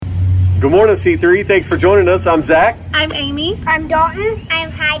Good morning, C3. Thanks for joining us. I'm Zach. I'm Amy. I'm Dalton. I'm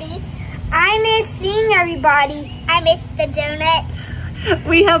Heidi. I miss seeing everybody. I miss the donut.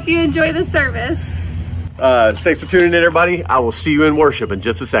 We hope you enjoy the service. Thanks for tuning in, everybody. I will see you in worship in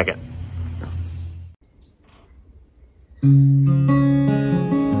just a second.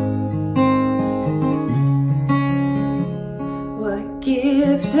 What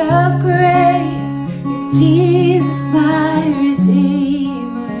gift of grace is Jesus my Redeemer?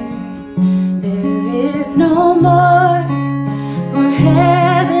 There is no more for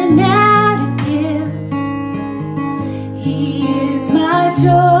heaven now to give. He is my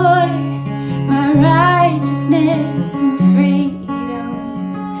joy, my righteousness and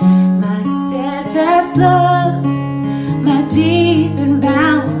freedom, my steadfast love, my deep and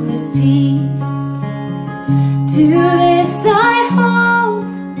boundless peace. To this I hold,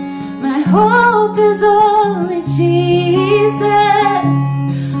 my hope is only Jesus.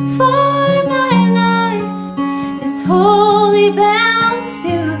 For my life is wholly bound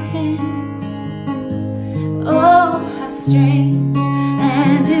to His. Oh, how strange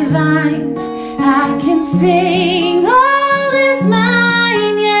and divine, I can sing all is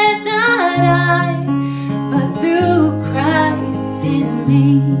mine, yet not I, but through Christ in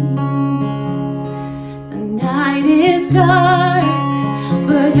me. Night is dark,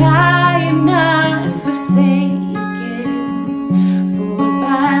 but I am not forsaken, for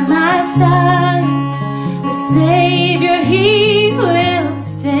by my side the Savior He will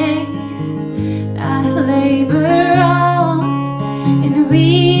stay. I labor on in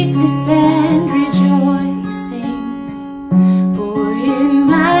weakness and rejoicing, for in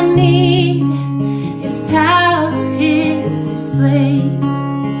my need His power is displayed.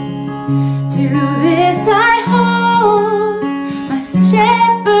 To this I hold, my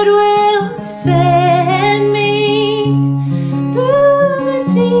shepherd will defend me. Through the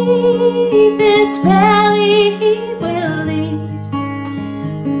deepest valley He will lead.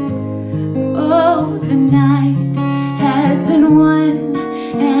 Oh, the night has been won,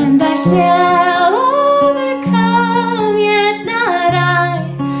 and I shall overcome, yet not I,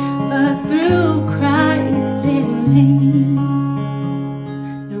 but through Christ in me.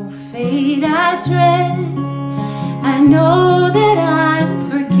 Fate I dread, I know that I'm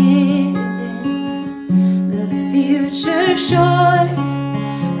forgiven. The future sure,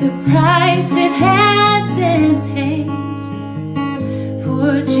 the price it has been paid.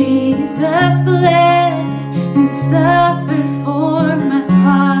 For Jesus bled and suffered for my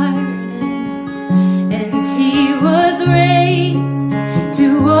pardon, and He was raised to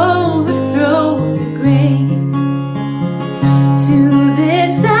overthrow the grave. To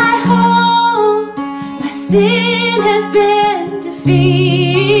this I hold, my sin has been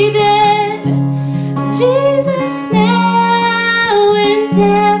defeated. Jesus now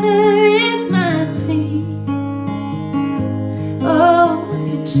endeavor is my plea. Oh,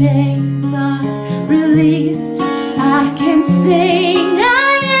 the chains are released, I can sing,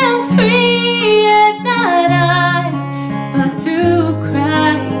 I am free, yet not I, but through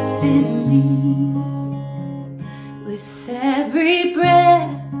Christ in me. With every breath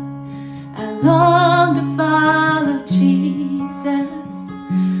I long to follow Jesus,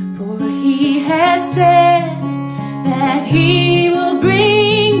 for He has said that He will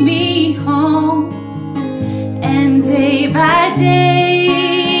bring me home, and day by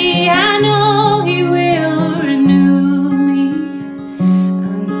day I know He will renew me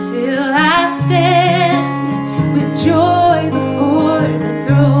until I stand with joy before the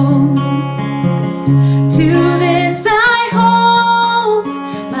throne. To this I hold,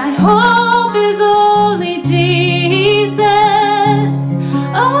 my hope is only Jesus.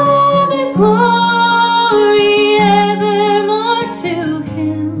 All the glory evermore to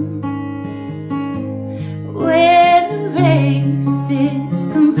Him. When the race is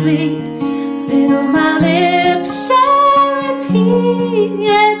complete, still my lips shall repeat,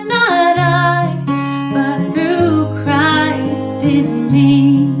 yet not I, but through Christ in me.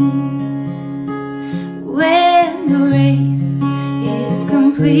 When the race is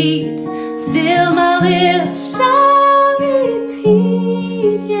complete, still my lips shall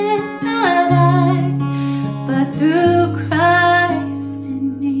repeat, yet not I, but through Christ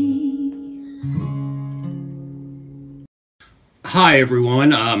in me. Hi,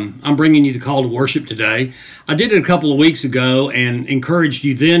 everyone. I'm bringing you the call to worship today. I did it a couple of weeks ago and encouraged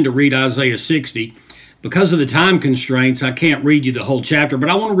you then to read Isaiah 60. Because of the time constraints, I can't read you the whole chapter, but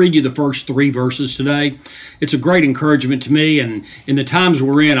I want to read you the first 3 verses today. It's a great encouragement to me, and in the times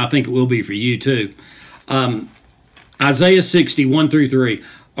we're in, I think it will be for you too. Isaiah 60, 1 through 3.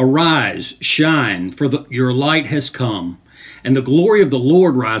 Arise, shine, for your light has come, and the glory of the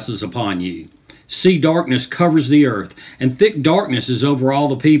Lord rises upon you. See, darkness covers the earth, and thick darkness is over all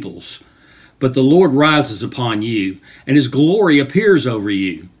the peoples. But the Lord rises upon you, and his glory appears over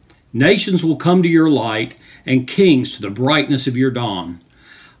you. Nations will come to your light, and kings to the brightness of your dawn.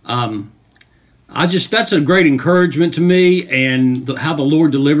 That's a great encouragement to me, and how the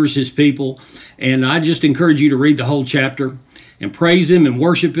Lord delivers his people. And I just encourage you to read the whole chapter and praise him and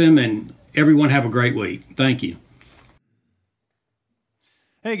worship him, and everyone have a great week. Thank you.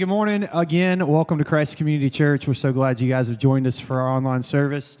 Hey, good morning again. Welcome to Christ Community Church. We're so glad you guys have joined us for our online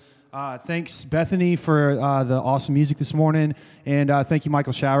service. Thanks, Bethany, for the awesome music this morning. And thank you,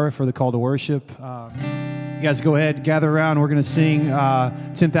 Michael Shower, for the call to worship. You guys go ahead, gather around. We're going to sing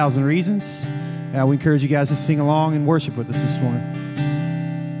 10,000 Reasons. We encourage you guys to sing along and worship with us this morning.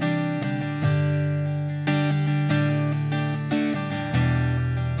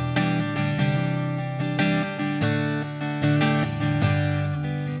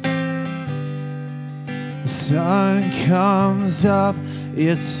 The sun comes up,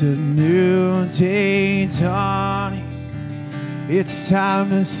 it's a new day dawning. It's time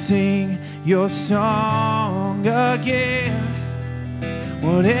to sing your song again.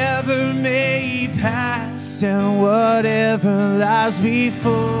 Whatever may pass and whatever lies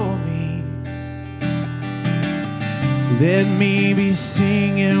before me, let me be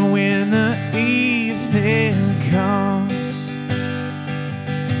singing when the evening comes.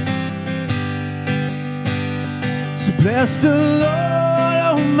 So bless the Lord,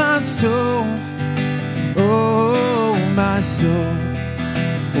 oh my soul, oh my soul.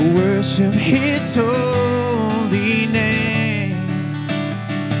 Worship his holy name.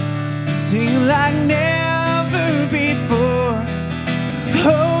 Sing like never before,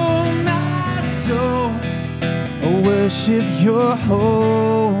 oh my soul. Worship your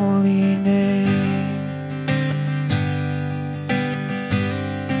holy name.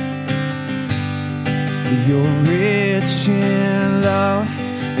 You're rich in love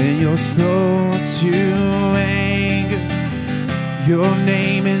and you're slow to anger. Your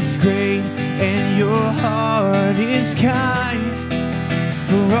name is great and your heart is kind.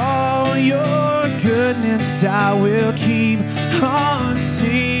 For all your goodness I will keep on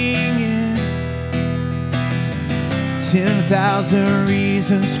singing. 10,000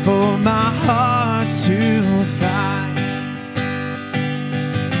 reasons for my heart to find.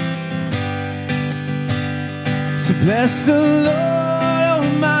 So bless the Lord, oh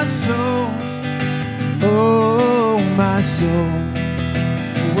my soul, oh my soul.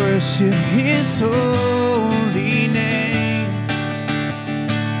 Worship his holy name.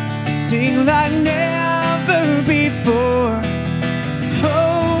 Sing like never before,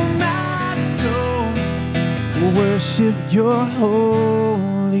 oh my soul. Worship your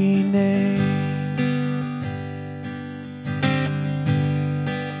holy name.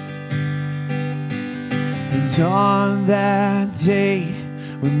 And on that day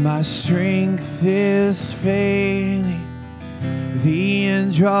when my strength is failing, the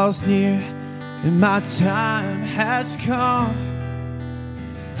end draws near and my time has come.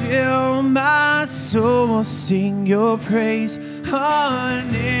 Still my soul will sing your praise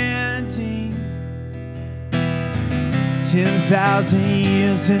unending. 10,000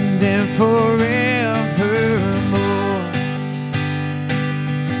 years and then forevermore.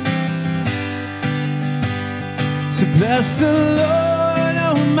 So bless the Lord,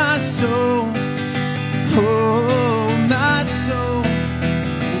 oh my soul, oh my soul.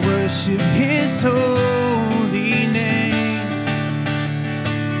 Worship his holy name.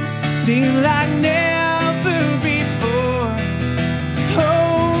 Sing like never before,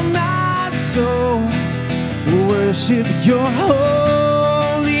 oh my soul. Worship your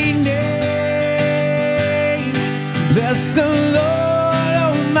holy name. Bless the Lord,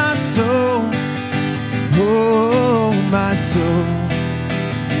 oh my soul, oh my soul.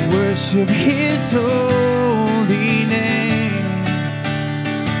 Worship his holy name.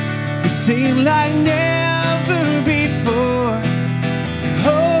 Sing like never before,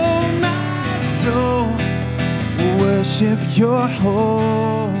 oh my soul. Worship your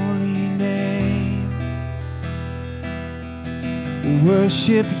holy name.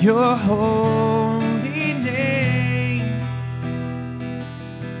 Worship your holy name.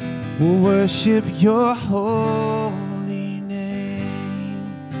 Worship your holy name.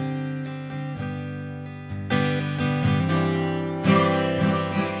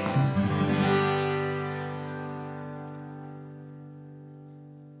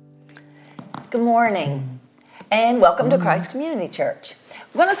 Good morning, and welcome to Christ Community Church.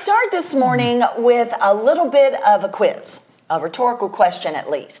 We're going to start this morning with a little bit of a quiz, a rhetorical question at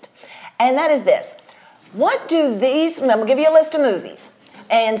least. And that is this: What do these, I'm going to give you a list of movies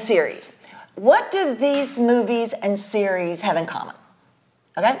and series. What do these movies and series have in common?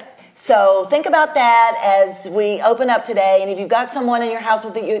 Okay? So think about that as we open up today. And if you've got someone in your house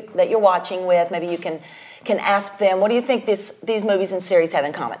that you're watching with, maybe you can ask them, what do you think these movies and series have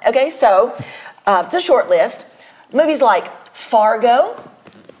in common? Okay, so it's a short list. Movies like Fargo,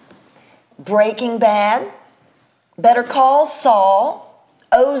 Breaking Bad, Better Call Saul,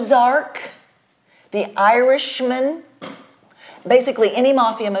 Ozark, The Irishman, basically any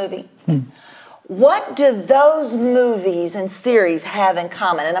mafia movie. What do those movies and series have in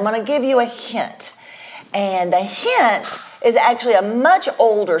common? And I'm going to give you a hint. And the hint is actually a much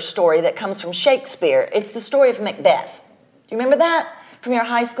older story that comes from Shakespeare. It's the story of Macbeth. Do you remember that from your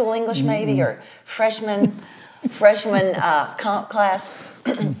high school English maybe, or freshman comp class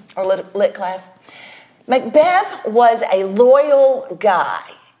or lit class? Macbeth was a loyal guy.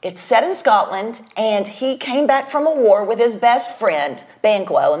 It's set in Scotland, and he came back from a war with his best friend,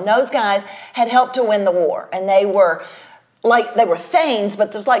 Banquo, and those guys had helped to win the war. And they were thanes, but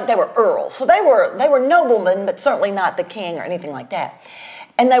it was like they were earls. So they were noblemen, but certainly not the king or anything like that.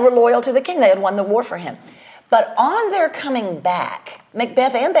 And they were loyal to the king. They had won the war for him. But on their coming back,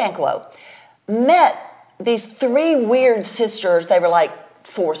 Macbeth and Banquo met these three weird sisters. They were like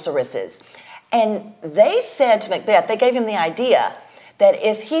sorceresses. And they said to Macbeth, they gave him the idea that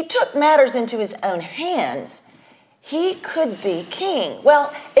if he took matters into his own hands, he could be king.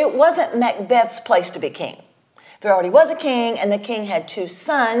 Well, it wasn't Macbeth's place to be king. There already was a king, and the king had two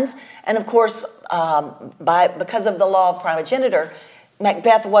sons. And of course, because of the law of primogeniture,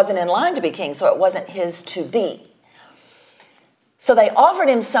 Macbeth wasn't in line to be king, so it wasn't his to be. So they offered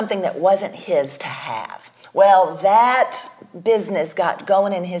him something that wasn't his to have. Well, that business got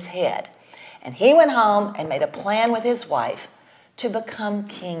going in his head. And he went home and made a plan with his wife to become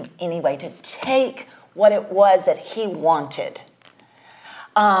king anyway, to take what it was that he wanted.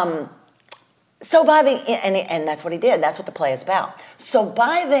 So by the end, and that's what he did. That's what the play is about. So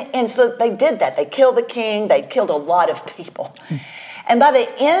by the end, so they did that. They killed the king. They killed a lot of people. And by the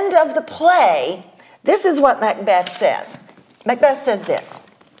end of the play, this is what Macbeth says. Macbeth says this.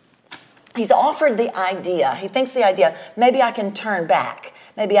 He's offered the idea. He thinks the idea, maybe I can turn back.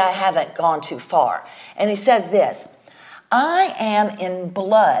 Maybe I haven't gone too far. And he says this, I am in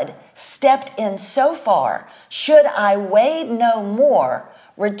blood, stepped in so far. Should I wade no more,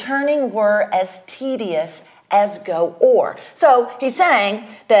 returning were as tedious as go o'er. So he's saying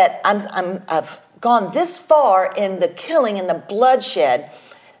that I've gone this far in the killing and the bloodshed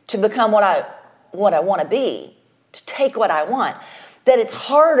to become what I want to be, to take what I want, that it's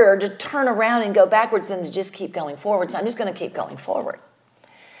harder to turn around and go backwards than to just keep going forward. So I'm just going to keep going forward.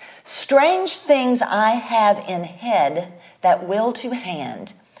 Strange things I have in head that will to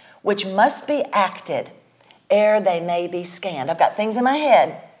hand, which must be acted ere they may be scanned. I've got things in my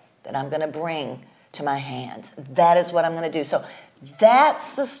head that I'm going to bring to my hands. That is what I'm going to do. So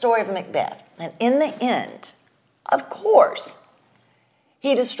that's the story of Macbeth. And in the end, of course,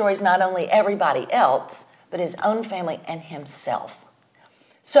 he destroys not only everybody else, but his own family and himself.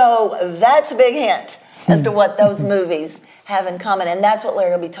 So that's a big hint as to what those movies have in common. And that's what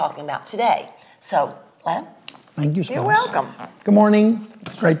Larry will be talking about today. So, Len? Thank you, Spouse. You're welcome. Good morning.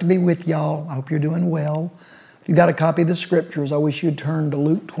 It's great to be with y'all. I hope you're doing well. If you got a copy of the scriptures, I wish you'd turn to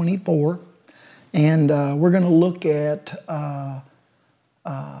Luke 24. And we're going to look at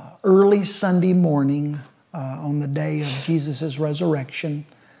early Sunday morning on the day of Jesus' resurrection.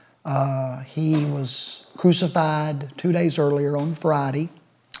 He was crucified 2 days earlier on Friday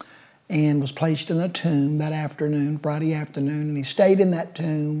and was placed in a tomb that afternoon, Friday afternoon. And he stayed in that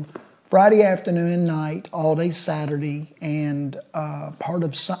tomb Friday afternoon and night, all day Saturday, and part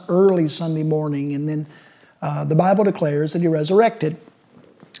of early Sunday morning. And then the Bible declares that he resurrected.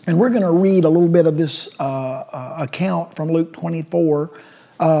 And we're going to read a little bit of this account from Luke 24.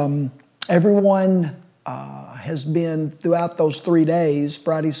 Everyone has been, throughout those 3 days,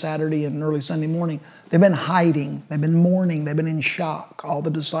 Friday, Saturday, and early Sunday morning, they've been hiding, they've been mourning, they've been in shock, all the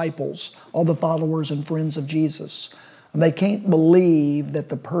disciples, all the followers and friends of Jesus. And they can't believe that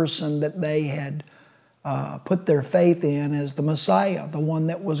the person that they had put their faith in as the Messiah, the one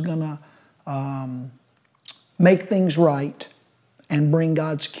that was going to make things right and bring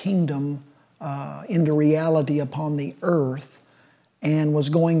God's kingdom into reality upon the earth, and was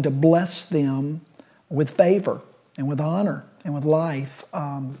going to bless them with favor and with honor and with life.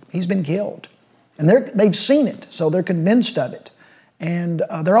 He's been killed. And they've seen it, so they're convinced of it. And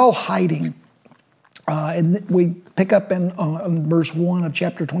they're all hiding. And we pick up in verse 1 of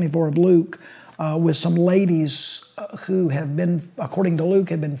chapter 24 of Luke with some ladies who have been, according to Luke,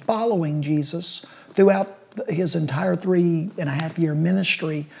 have been following Jesus throughout his entire 3.5-year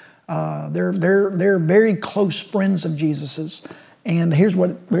ministry. They're very close friends of Jesus's. And here's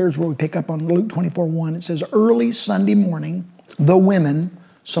where we pick up on Luke 24:1. It says, early Sunday morning, the women,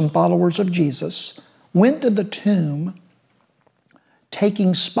 some followers of Jesus, went to the tomb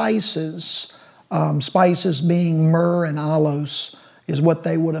taking spices, spices being myrrh and aloes is what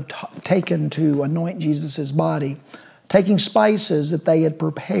they would have taken to anoint Jesus' body, taking spices that they had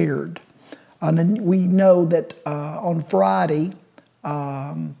prepared. And we know that on Friday,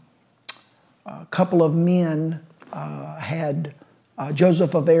 a couple of men had,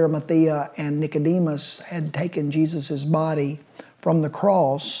 Joseph of Arimathea and Nicodemus had taken Jesus' body from the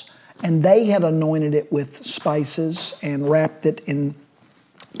cross, and they had anointed it with spices and wrapped it in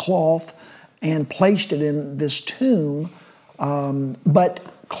cloth and placed it in this tomb. But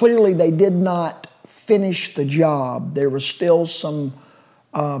clearly they did not finish the job. There was still some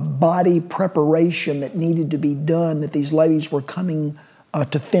body preparation that needed to be done that these ladies were coming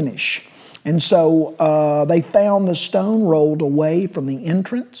to finish. And so they found the stone rolled away from the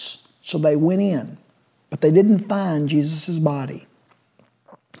entrance, so they went in. But they didn't find Jesus' body.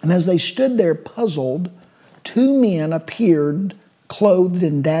 And as they stood there puzzled, two men appeared clothed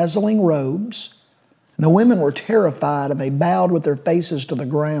in dazzling robes. And the women were terrified, and they bowed with their faces to the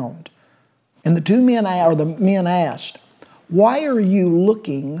ground. And the men asked, "Why are you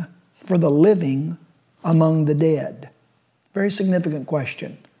looking for the living among the dead?" Very significant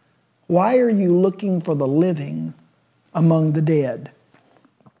question. Why are you looking for the living among the dead?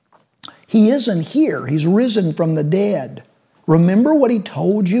 He isn't here. He's risen from the dead. Remember what he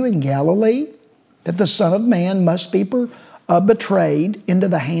told you in Galilee? That the Son of Man must be betrayed into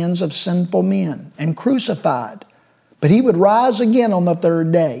the hands of sinful men and crucified. But he would rise again on the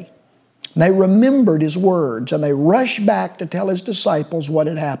third day. And they remembered his words, and they rushed back to tell his disciples what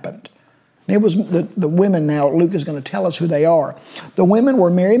had happened. And it was the women now. Luke is going to tell us who they are. The women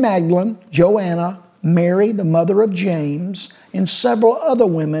were Mary Magdalene, Joanna, Mary, the mother of James, and several other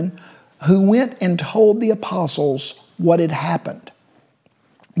women who went and told the apostles what had happened.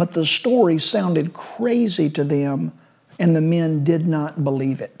 But the story sounded crazy to them, and the men did not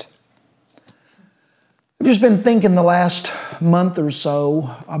believe it. I've just been thinking the last month or so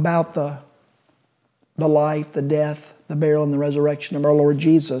about the life, the death, the burial, and the resurrection of our Lord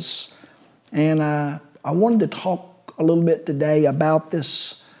Jesus. And I wanted to talk a little bit today about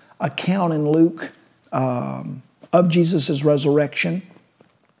this account in Luke of Jesus' resurrection.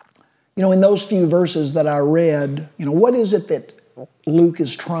 You know, in those few verses that I read, what is it that Luke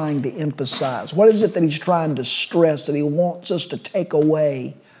is trying to emphasize? What is it that he's trying to stress, that he wants us to take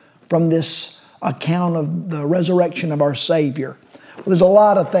away from this account of the resurrection of our Savior? Well, there's a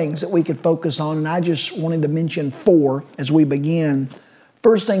lot of things that we could focus on, and I just wanted to mention 4 as we begin.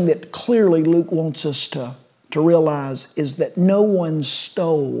 First thing that clearly Luke wants us to realize is that no one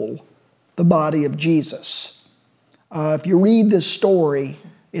stole the body of Jesus. If you read this story,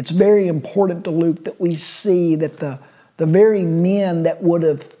 it's very important to Luke that we see that the very men that would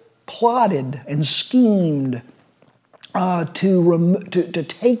have plotted and schemed to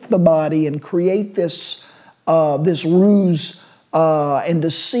take the body and create this ruse and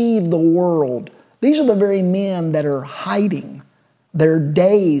deceive the world, these are the very men that are hiding. They're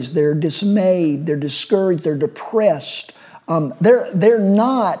dazed, they're dismayed, they're discouraged, they're depressed. They're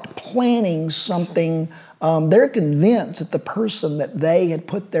not planning something. They're convinced that the person that they had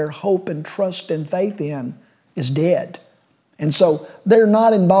put their hope and trust and faith in is dead. And so they're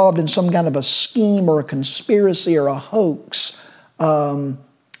not involved in some kind of a scheme or a conspiracy or a hoax to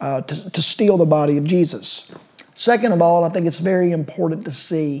steal the body of Jesus. Second of all, I think it's very important to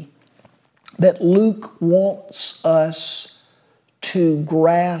see that Luke wants us to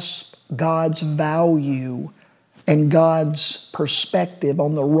grasp God's value and God's perspective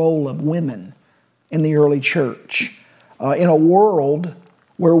on the role of women in the early church. In a world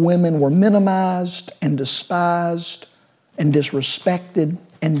where women were minimized and despised and disrespected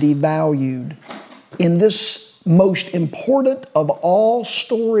and devalued, in this most important of all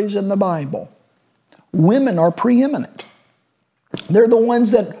stories in the Bible, women are preeminent. They're the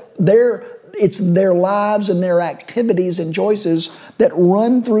ones it's their lives and their activities and choices that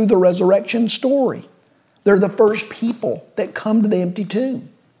run through the resurrection story. They're the first people that come to the empty tomb.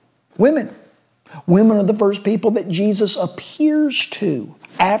 Women. Women are the first people that Jesus appears to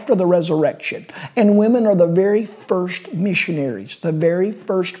after the resurrection. And women are the very first missionaries, the very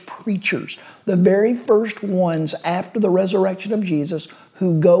first preachers, the very first ones after the resurrection of Jesus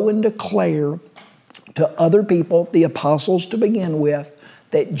who go and declare to other people, the apostles to begin with,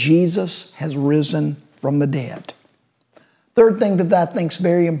 that Jesus has risen from the dead. Third thing that I think is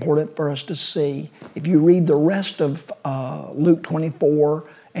very important for us to see, if you read the rest of Luke 24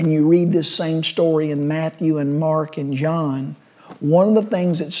 and you read this same story in Matthew and Mark and John, one of the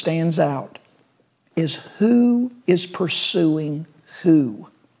things that stands out is who is pursuing who.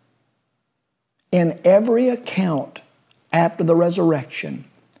 In every account after the resurrection,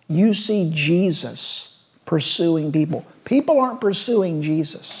 you see Jesus pursuing people. People aren't pursuing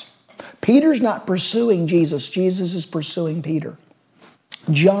Jesus. Peter's not pursuing Jesus. Jesus is pursuing Peter.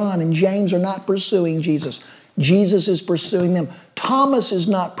 John and James are not pursuing Jesus. Jesus is pursuing them. Thomas is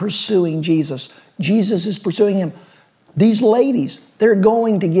not pursuing Jesus. Jesus is pursuing him. These ladies, they're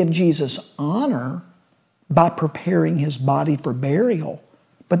going to give Jesus honor by preparing his body for burial.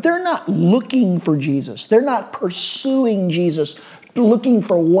 But they're not looking for Jesus. They're not pursuing Jesus, looking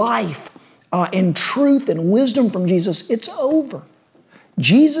for life and truth and wisdom from Jesus. It's over.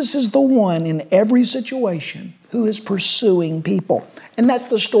 Jesus is the one in every situation who is pursuing people. And that's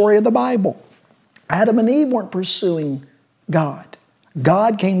the story of the Bible. Adam and Eve weren't pursuing God.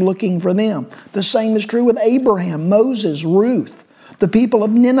 God came looking for them. The same is true with Abraham, Moses, Ruth, the people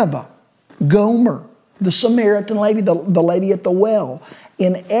of Nineveh, Gomer, the Samaritan lady, the lady at the well.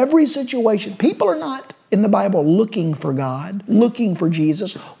 In every situation, people are not in the Bible looking for God, looking for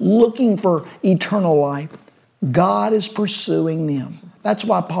Jesus, looking for eternal life. God is pursuing them. That's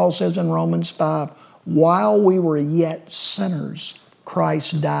why Paul says in Romans 5, while we were yet sinners,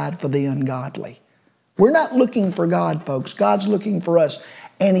 Christ died for the ungodly. We're not looking for God, folks. God's looking for us.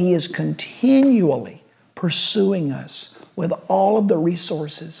 And He is continually pursuing us with all of the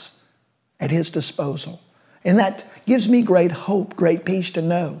resources at His disposal. And that gives me great hope, great peace to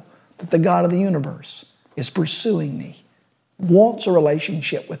know that the God of the universe is pursuing me, wants a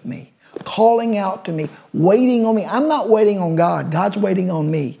relationship with me, calling out to me, waiting on me. I'm not waiting on God. God's waiting on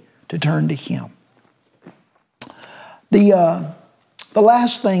me to turn to Him. The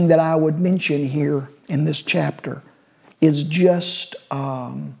last thing that I would mention here in this chapter is just,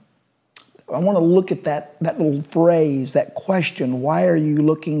 I want to look at that little phrase, that question, why are you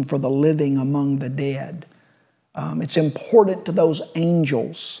looking for the living among the dead? It's important to those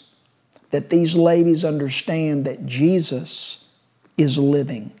angels that these ladies understand that Jesus is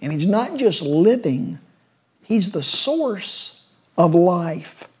living. And He's not just living, He's the source of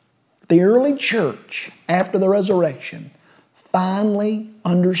life. The early church, after the resurrection, finally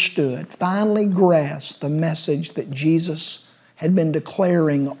understood, finally grasped the message that Jesus had been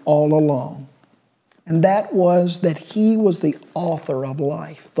declaring all along. And that was that He was the author of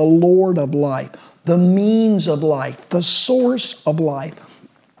life, the Lord of life, the means of life, the source of life.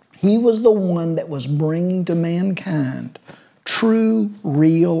 He was the one that was bringing to mankind true,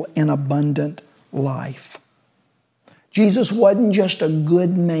 real, and abundant life. Jesus wasn't just a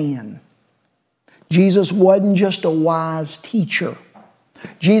good man. Jesus wasn't just a wise teacher.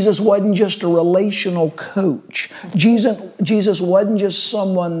 Jesus wasn't just a relational coach. Jesus wasn't just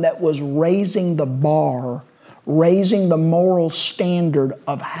someone that was raising the bar, raising the moral standard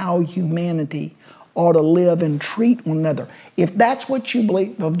of how humanity ought to live and treat one another. If that's what you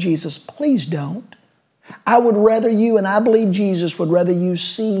believe of Jesus, please don't. I would rather you, and I believe Jesus would rather you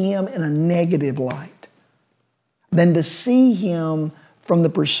see Him in a negative light than to see Him from the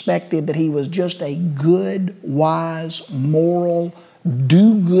perspective that He was just a good, wise, moral,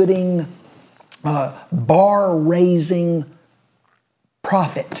 do-gooding, bar-raising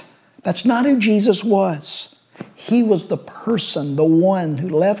prophet. That's not who Jesus was. He was the person, the one who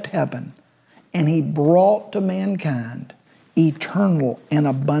left heaven, and He brought to mankind eternal and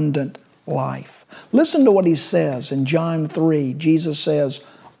abundant life. Listen to what He says in John 3. Jesus says,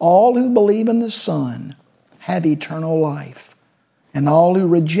 all who believe in the Son have eternal life, and all who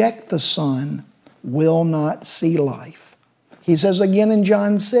reject the Son will not see life. He says again in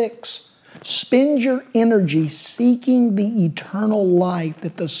John 6, spend your energy seeking the eternal life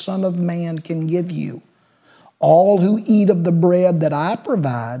that the Son of Man can give you. All who eat of the bread that I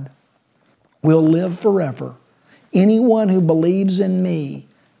provide will live forever. Anyone who believes in me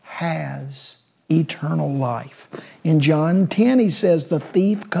has eternal life. In John 10, He says, the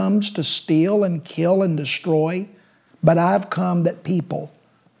thief comes to steal and kill and destroy, but I've come that people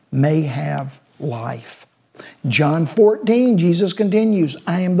may have life. John 14, Jesus continues,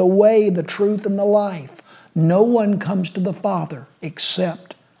 I am the way, the truth, and the life. No one comes to the Father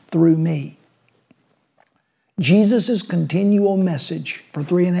except through me. Jesus' continual message for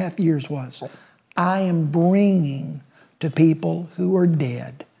 3.5 years was, I am bringing to people who are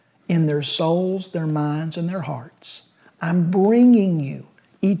dead in their souls, their minds, and their hearts. I'm bringing you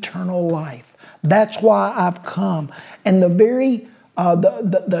eternal life. That's why I've come. And the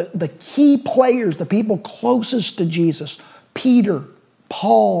key players, the people closest to Jesus, Peter,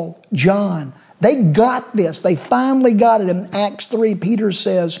 Paul, John, they got this. They finally got it. In Acts 3, Peter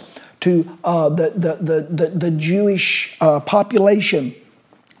says to the Jewish population,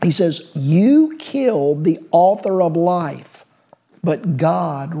 he says, you killed the author of life, but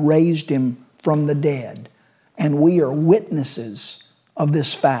God raised him from the dead. And we are witnesses of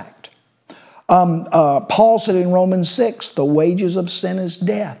this fact. Paul said in Romans 6, the wages of sin is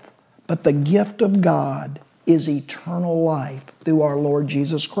death, but the gift of God is eternal life through our Lord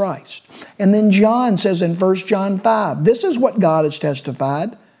Jesus Christ. And then John says in 1 John 5, this is what God has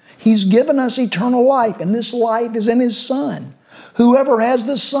testified. He's given us eternal life, and this life is in His Son. Whoever has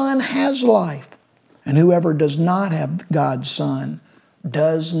the Son has life, and whoever does not have God's Son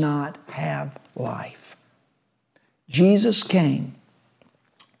does not have life. Jesus came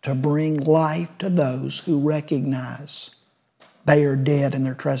to bring life to those who recognize they are dead in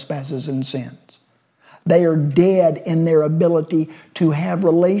their trespasses and sins. They are dead in their ability to have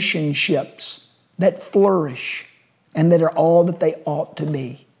relationships that flourish and that are all that they ought to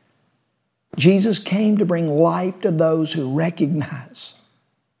be. Jesus came to bring life to those who recognize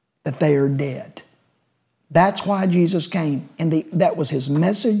that they are dead. That's why Jesus came. And that was His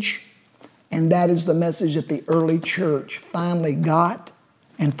message. And that is the message that the early church finally got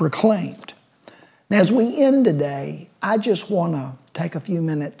and proclaimed. Now, as we end today, I just want to take a few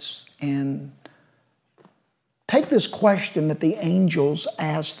minutes and take this question that the angels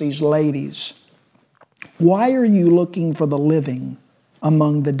asked these ladies. Why are you looking for the living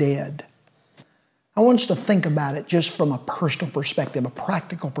among the dead? I want us to think about it just from a personal perspective, a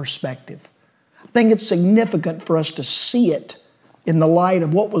practical perspective. I think it's significant for us to see it in the light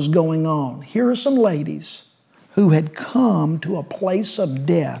of what was going on. Here are some ladies who had come to a place of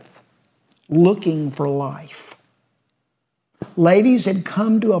death looking for life. Ladies had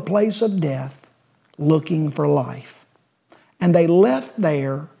come to a place of death looking for life. And they left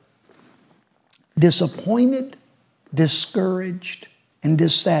there disappointed, discouraged, and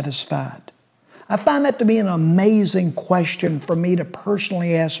dissatisfied. I find that to be an amazing question for me to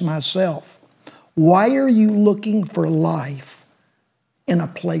personally ask myself. Why are you looking for life in a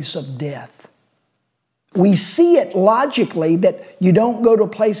place of death? We see it logically that you don't go to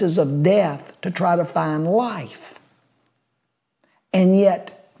places of death to try to find life. And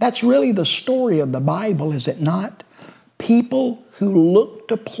yet, that's really the story of the Bible, is it not? People who look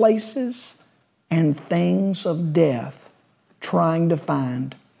to places and things of death trying to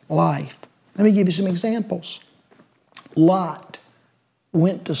find life. Let me give you some examples. Lot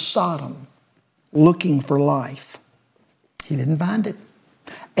went to Sodom looking for life. He didn't find it.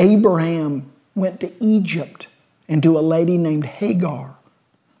 Abraham went to Egypt and to a lady named Hagar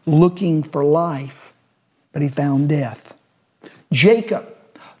looking for life, but he found death. Jacob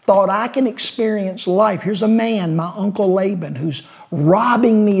thought, I can experience life. Here's a man, my uncle Laban, who's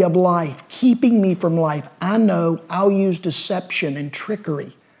robbing me of life, keeping me from life. I know I'll use deception and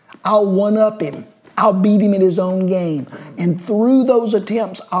trickery. I'll one-up him. I'll beat him at his own game. And through those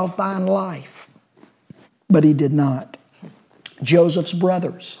attempts, I'll find life. But he did not. Joseph's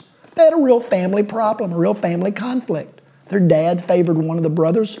brothers, they had a real family problem, a real family conflict. Their dad favored one of the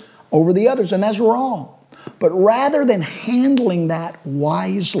brothers over the others, and that's wrong. But rather than handling that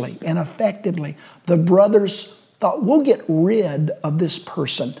wisely and effectively, the brothers thought, we'll get rid of this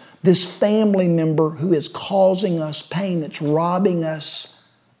person, this family member who is causing us pain, that's robbing us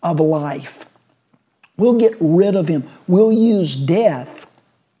of life. We'll get rid of him. We'll use death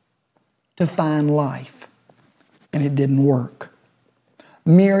to find life. And it didn't work.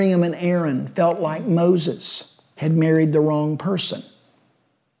 Miriam and Aaron felt like Moses had married the wrong person.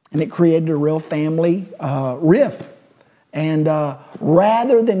 And it created a real family rift. And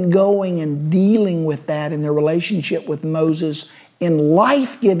rather than going and dealing with that in their relationship with Moses in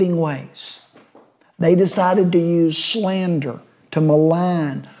life-giving ways, they decided to use slander, to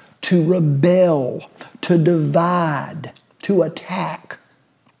malign, to rebel, to divide, to attack,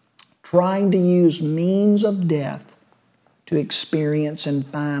 trying to use means of death to experience and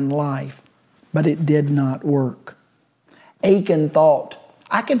find life. But it did not work. Achan thought,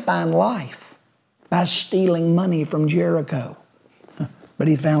 I can find life by stealing money from Jericho. But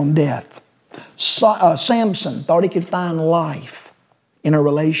he found death. Samson thought he could find life in a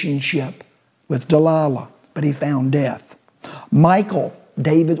relationship with Delilah, but he found death. Michal,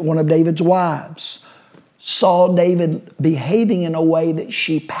 one of David's wives, saw David behaving in a way that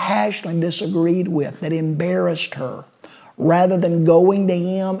she passionately disagreed with, that embarrassed her. Rather than going to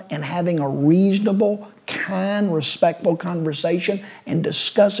him and having a reasonable, kind, respectful conversation and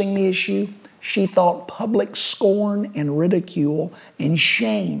discussing the issue, she thought public scorn and ridicule and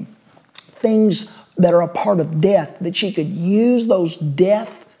shame, things that are a part of death, that she could use those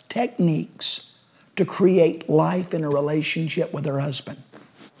death techniques to create life in a relationship with her husband.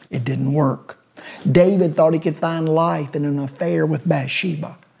 It didn't work. David thought he could find life in an affair with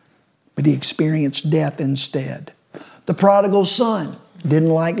Bathsheba, but he experienced death instead. The prodigal son didn't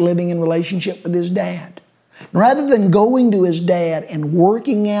like living in relationship with his dad. Rather than going to his dad and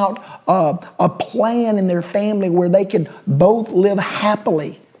working out a plan in their family where they could both live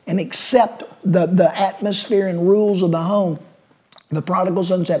happily and accept the atmosphere and rules of the home, the prodigal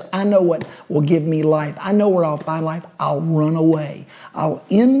son said, I know what will give me life. I know where I'll find life. I'll run away. I'll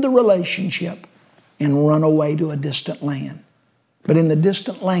end the relationship and run away to a distant land. But in the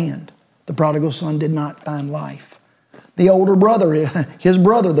distant land, the prodigal son did not find life. The older brother, his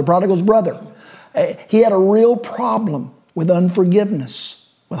brother, the prodigal's brother, he had a real problem with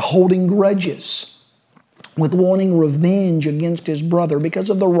unforgiveness, with holding grudges, with wanting revenge against his brother because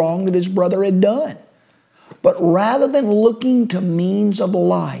of the wrong that his brother had done. But rather than looking to means of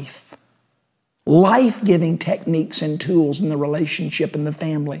life, life-giving techniques and tools in the relationship and the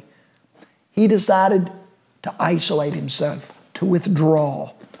family, he decided to isolate himself, to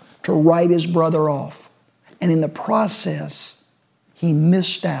withdraw, to write his brother off. And in the process, he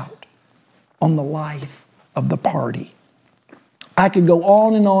missed out on the life of the party. I could go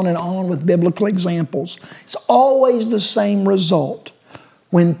on and on and on with biblical examples. It's always the same result.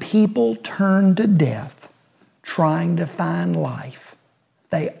 When people turn to death trying to find life,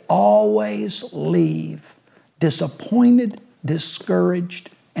 they always leave disappointed, discouraged,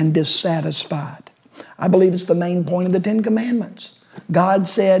 and dissatisfied. I believe it's the main point of the Ten Commandments. God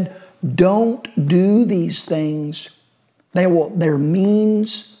said, don't do these things. They're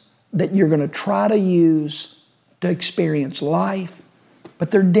means that you're going to try to use to experience life.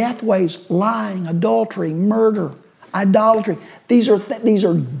 But they're death ways: lying, adultery, murder, idolatry. These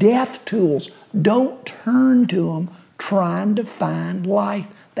are death tools. Don't turn to them trying to find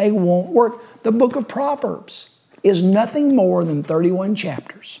life. They won't work. The book of Proverbs is nothing more than 31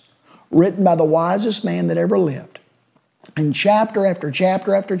 chapters written by the wisest man that ever lived. And chapter after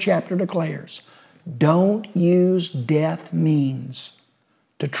chapter after chapter declares, don't use death means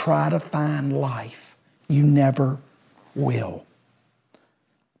to try to find life. You never will.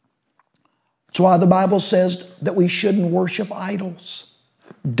 That's why the Bible says that we shouldn't worship idols.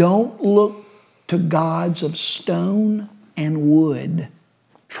 Don't look to gods of stone and wood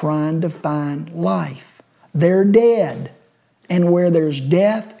trying to find life. They're dead. And where there's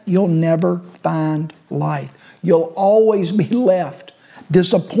death, you'll never find life. You'll always be left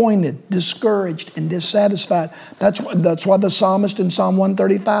disappointed, discouraged, and dissatisfied. That's why the psalmist in Psalm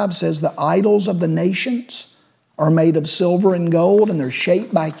 135 says, the idols of the nations are made of silver and gold, and they're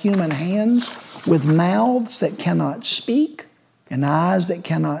shaped by human hands, with mouths that cannot speak, and eyes that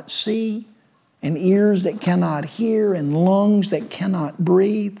cannot see, and ears that cannot hear, and lungs that cannot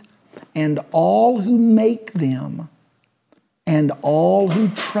breathe. And all who make them and all who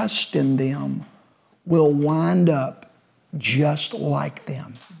trust in them will wind up just like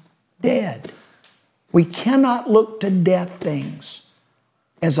them, dead. We cannot look to death things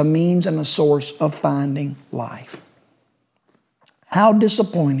as a means and a source of finding life. How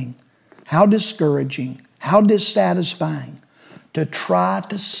disappointing, how discouraging, how dissatisfying to try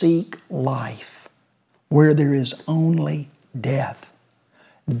to seek life where there is only death.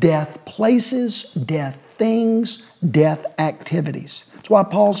 Death places, death things, death activities. That's why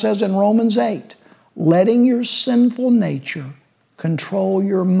Paul says in Romans 8, letting your sinful nature control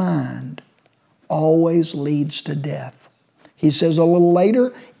your mind always leads to death. He says a little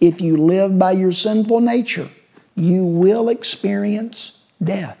later, if you live by your sinful nature, you will experience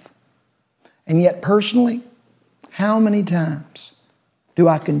death. And yet personally, how many times do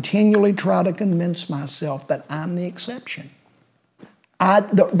I continually try to convince myself that I'm the exception?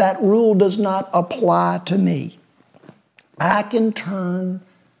 That rule does not apply to me. I can turn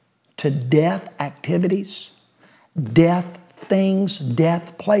to death activities, death things,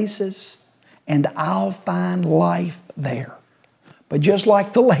 death places, and I'll find life there. But just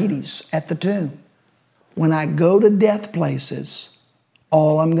like the ladies at the tomb, when I go to death places,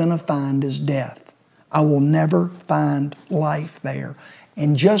 all I'm going to find is death. I will never find life there.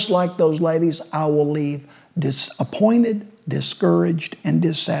 And just like those ladies, I will leave disappointed, discouraged, and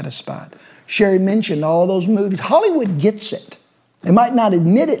dissatisfied. Sherry mentioned all those movies. Hollywood gets it. They might not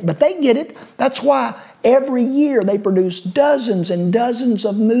admit it, but they get it. That's why every year they produce dozens and dozens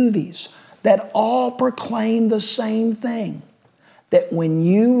of movies that all proclaim the same thing. That when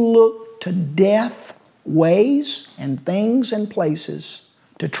you look to death ways and things and places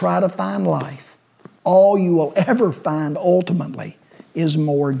to try to find life, all you will ever find ultimately is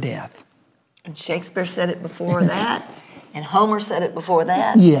more death. And Shakespeare said it before that, and Homer said it before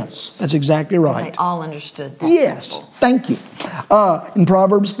that. Yes, that's exactly right. They all understood that Yes, principle. thank you. In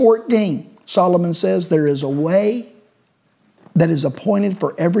Proverbs 14, Solomon says, there is a way that is appointed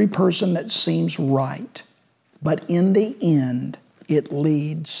for every person that seems right, but in the end, it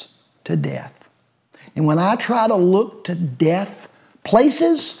leads to death. And when I try to look to death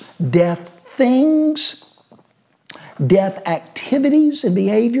places, death things, death activities and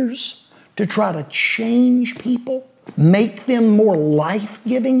behaviors to try to change people, make them more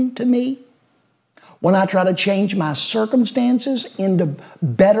life-giving to me, when I try to change my circumstances into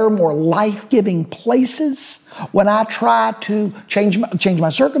better, more life-giving places, when I try to change my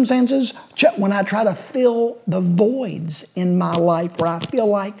circumstances, when I try to fill the voids in my life where I feel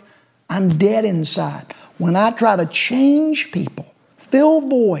like I'm dead inside, when I try to change people, fill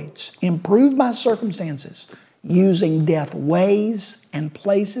voids, improve my circumstances, using death ways and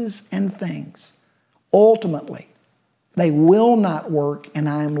places and things, ultimately, they will not work, and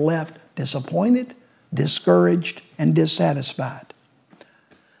I am left disappointed, discouraged, and dissatisfied.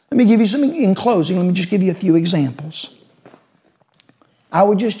 Let me give you something in closing. Let me just give you a few examples. I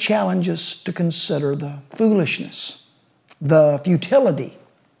would just challenge us to consider the foolishness, the futility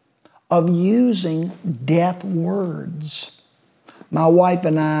of using death words. My wife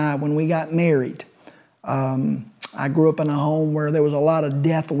and I, when we got married, I grew up in a home where there was a lot of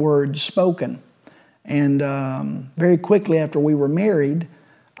death words spoken. And very quickly after we were married,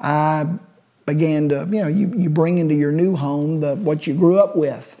 I began to, you bring into your new home what you grew up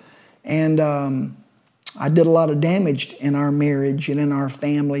with. And I did a lot of damage in our marriage and in our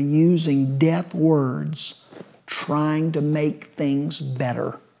family using death words, trying to make things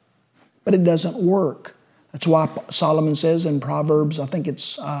better. But it doesn't work. That's why Solomon says in Proverbs, I think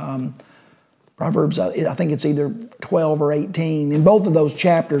it's either 12 or 18. In both of those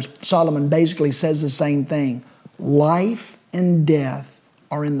chapters, Solomon basically says the same thing. Life and death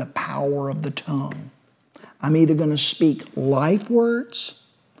are in the power of the tongue. I'm either going to speak life words,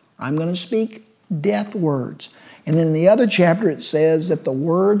 or I'm going to speak death words. And then in the other chapter it says that the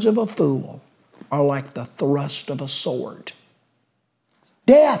words of a fool are like the thrust of a sword.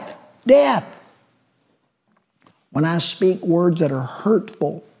 Death, death. When I speak words that are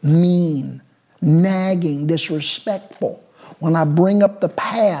hurtful, mean, nagging, disrespectful, when I bring up the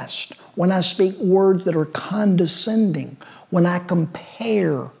past, when I speak words that are condescending, when I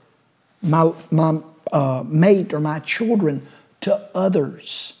compare my mate or my children to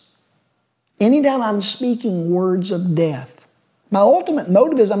others, anytime I'm speaking words of death, my ultimate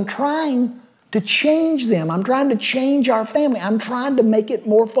motive is I'm trying to change them. I'm trying to change our family. I'm trying to make it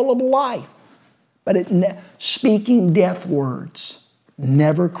more full of life. But speaking death words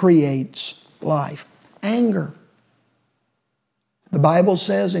never creates life. Anger. The Bible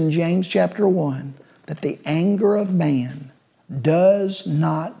says in James chapter 1 that the anger of man does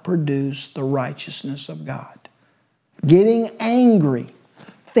not produce the righteousness of God. Getting angry,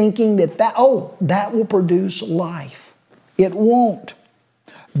 thinking that will produce life. It won't.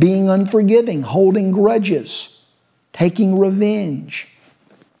 Being unforgiving, holding grudges, taking revenge.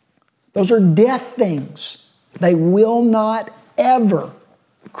 Those are death things. They will not ever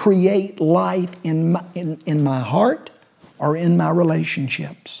create life in my heart or in my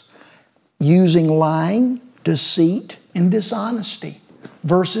relationships. Using lying, deceit, and dishonesty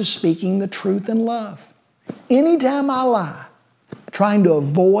versus speaking the truth in love. Anytime I lie, trying to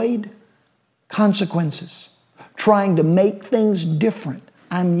avoid consequences, trying to make things different,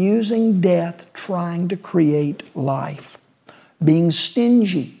 I'm using death trying to create life. Being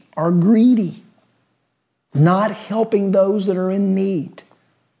stingy or greedy, not helping those that are in need,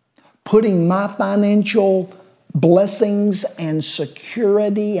 putting my financial blessings and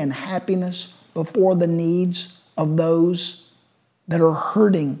security and happiness before the needs of those that are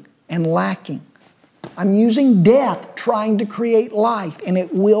hurting and lacking. I'm using death trying to create life, and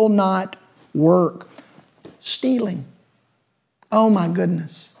it will not work. Stealing. Oh my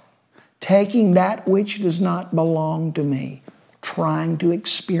goodness. Taking that which does not belong to me, trying to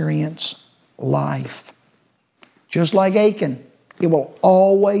experience life. Just like Achan, it will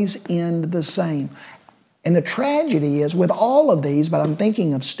always end the same. And the tragedy is with all of these, but I'm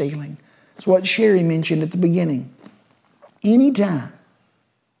thinking of stealing. It's what Sherry mentioned at the beginning. Anytime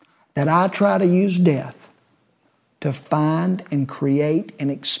that I try to use death to find and create and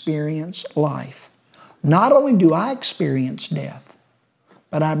experience life, not only do I experience death,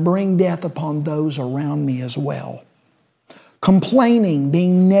 but I bring death upon those around me as well. Complaining,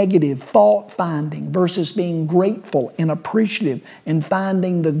 being negative, fault-finding versus being grateful and appreciative and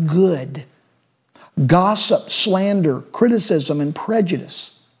finding the good. Gossip, slander, criticism, and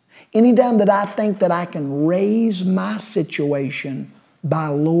prejudice. Anytime that I think that I can raise my situation by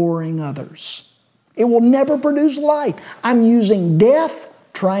luring others, it will never produce life. I'm using death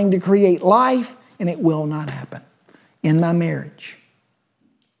trying to create life, and it will not happen in my marriage,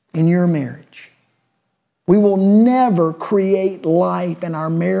 in your marriage. We will never create life in our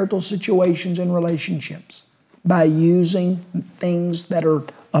marital situations and relationships by using things that are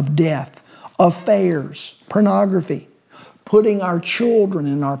of death, affairs, pornography, putting our children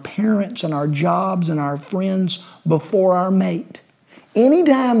and our parents and our jobs and our friends before our mate.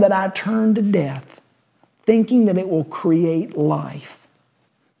 Anytime that I turn to death, thinking that it will create life,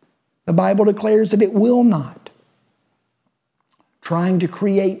 the Bible declares that it will not. Trying to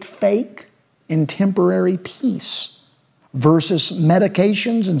create fake and temporary peace versus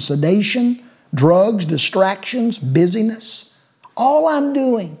medications and sedation, drugs, distractions, busyness. All I'm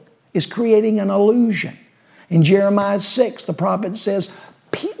doing is creating an illusion. In Jeremiah 6, the prophet says,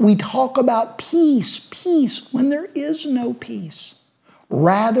 we talk about peace, when there is no peace,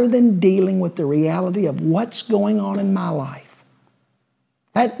 rather than dealing with the reality of what's going on in my life.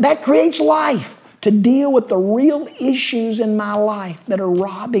 That creates life, to deal with the real issues in my life that are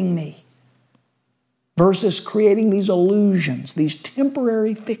robbing me, versus creating these illusions, these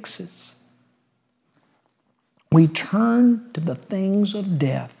temporary fixes. We turn to the things of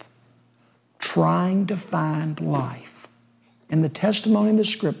death, trying to find life. And the testimony of the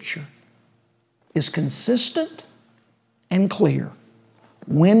Scripture is consistent and clear.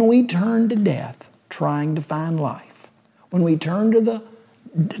 When we turn to death, trying to find life, when we turn to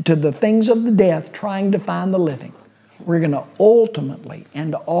the things of the death, trying to find the living, we're going to ultimately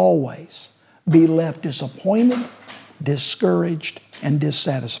and always be left disappointed, discouraged, and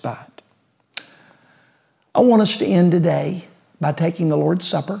dissatisfied. I want us to end today by taking the Lord's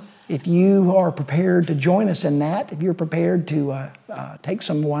Supper. If you are prepared to join us in that, if you're prepared to take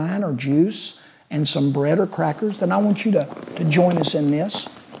some wine or juice and some bread or crackers, then I want you to join us in this,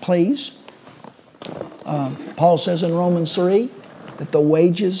 please. Paul says in Romans 3 that the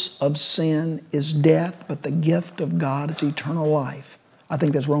wages of sin is death, but the gift of God is eternal life. I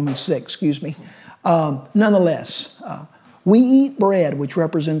think that's Romans 6, excuse me. Nonetheless, we eat bread, which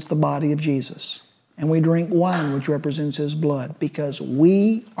represents the body of Jesus. And we drink wine, which represents His blood, because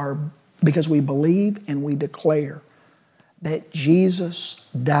we believe and we declare that Jesus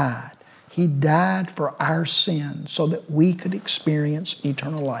died. He died for our sins so that we could experience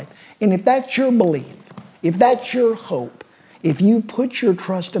eternal life. And if that's your belief, if that's your hope, if you put your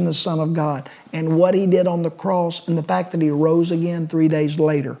trust in the Son of God and what He did on the cross and the fact that He rose again 3 days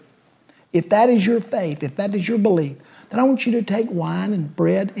later, if that is your faith, if that is your belief, then I want you to take wine and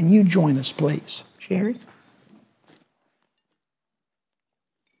bread and you join us, please. Sherry?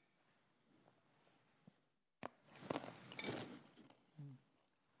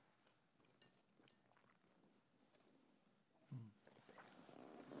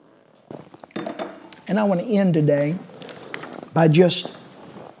 And I want to end today by just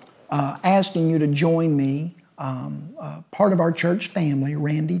asking you to join me. Part of our church family,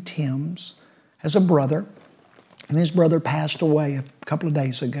 Randy Timms, has a brother, and his brother passed away a couple of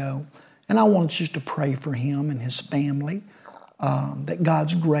days ago. And I want us to pray for him and his family, that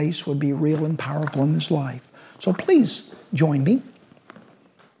God's grace would be real and powerful in his life. So please join me.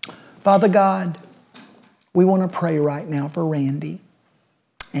 Father God, we want to pray right now for Randy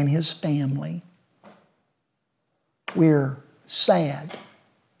and his family. We're sad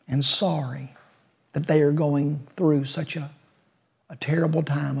and sorry that they are going through such a terrible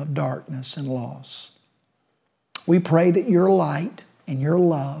time of darkness and loss. We pray that your light and your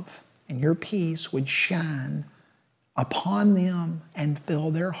love and your peace would shine upon them and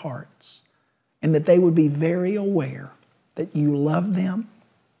fill their hearts, and that they would be very aware that you love them,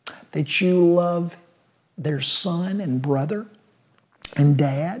 that you love their son and brother and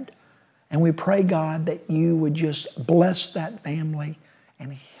dad. And we pray, God, that you would just bless that family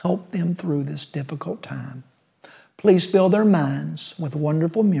and help them through this difficult time. Please fill their minds with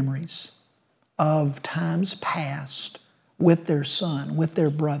wonderful memories of times past with their son, with their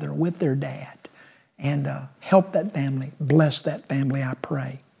brother, with their dad. And help that family. Bless that family, I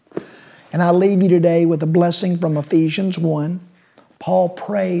pray. And I leave you today with a blessing from Ephesians 1. Paul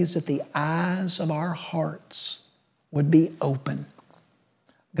prays that the eyes of our hearts would be open.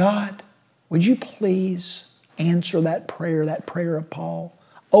 God, would you please answer that prayer of Paul?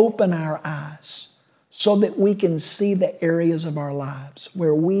 Open our eyes so that we can see the areas of our lives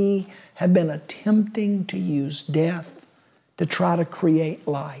where we have been attempting to use death to try to create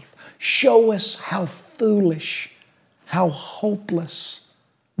life. Show us how foolish, how hopeless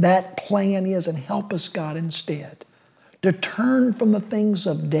that plan is, and help us, God, instead to turn from the things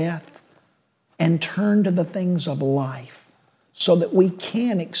of death and turn to the things of life so that we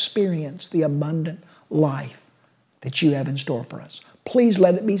can experience the abundant life that you have in store for us. Please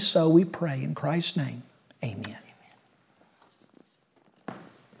let it be so, we pray in Christ's name. Amen.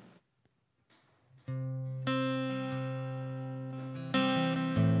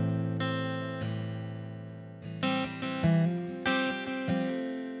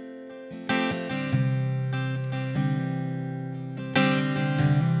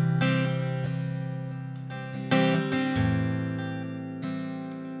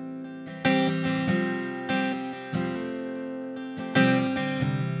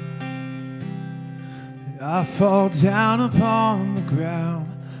 I fall down upon the ground,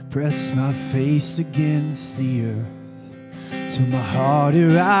 press my face against the earth, till my heart it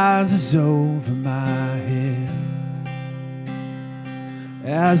rises over my head.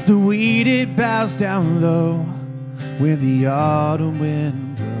 As the wheat it bows down low, when the autumn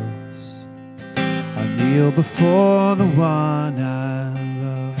wind blows, I kneel before the one I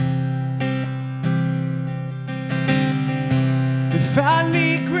love. And find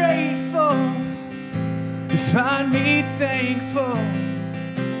me grateful, find me thankful,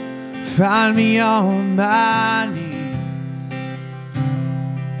 find me on my knees,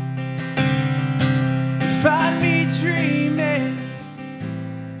 find me dreaming,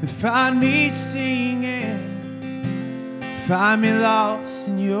 find me singing, find me lost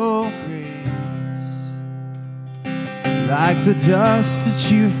in your grace. Like the dust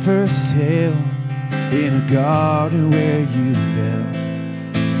that you first held in a garden where you knelt,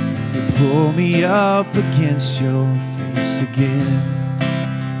 pull me up against your face again,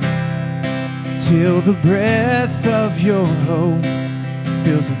 till the breath of your hope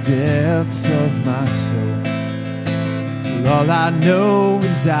fills the depths of my soul, till all I know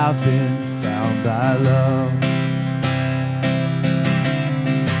is I've been found by love.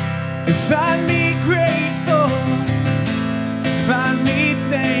 And find me grateful, find me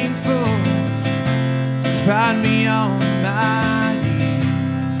thankful, find me on my knees,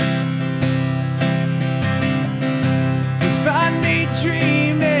 find me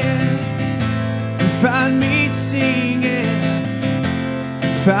dreaming, find me singing,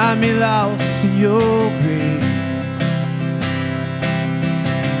 find me lost in your grace.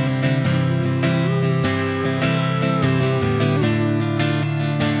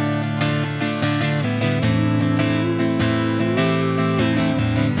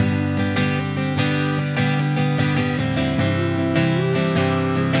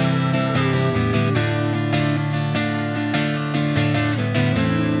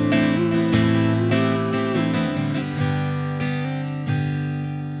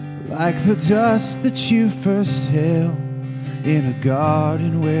 Like the dust that you first held in a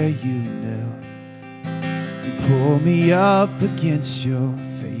garden where you knelt, you pull me up against your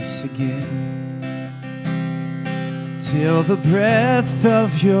face again, till the breath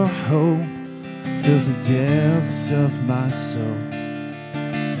of your hope fills the depths of my soul,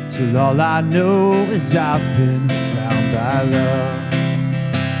 till all I know is I've been found by love.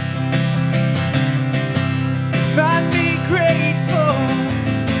 Find me grateful,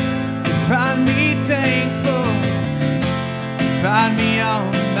 find me thankful, find me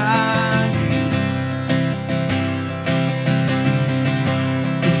on my knees,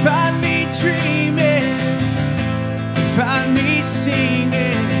 find me dreaming, find me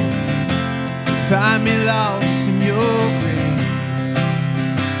singing, find me lost in your grace.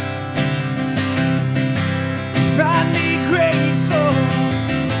 Find me grateful,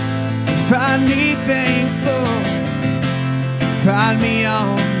 find me thankful, find me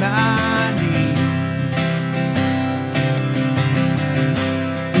on my knees,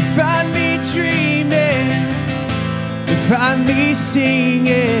 find me dreaming, find me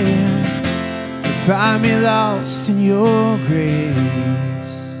singing, find me lost in your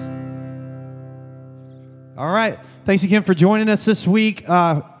grace. All right. Thanks again for joining us this week.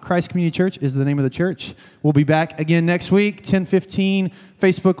 Christ Community Church is the name of the church. We'll be back again next week, 10:15,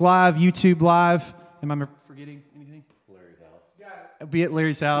 Facebook Live, YouTube Live. Am I forgetting anything? Larry's house. Yeah, be at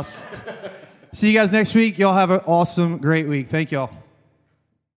Larry's house. See you guys next week. Y'all have an awesome, great week. Thank y'all.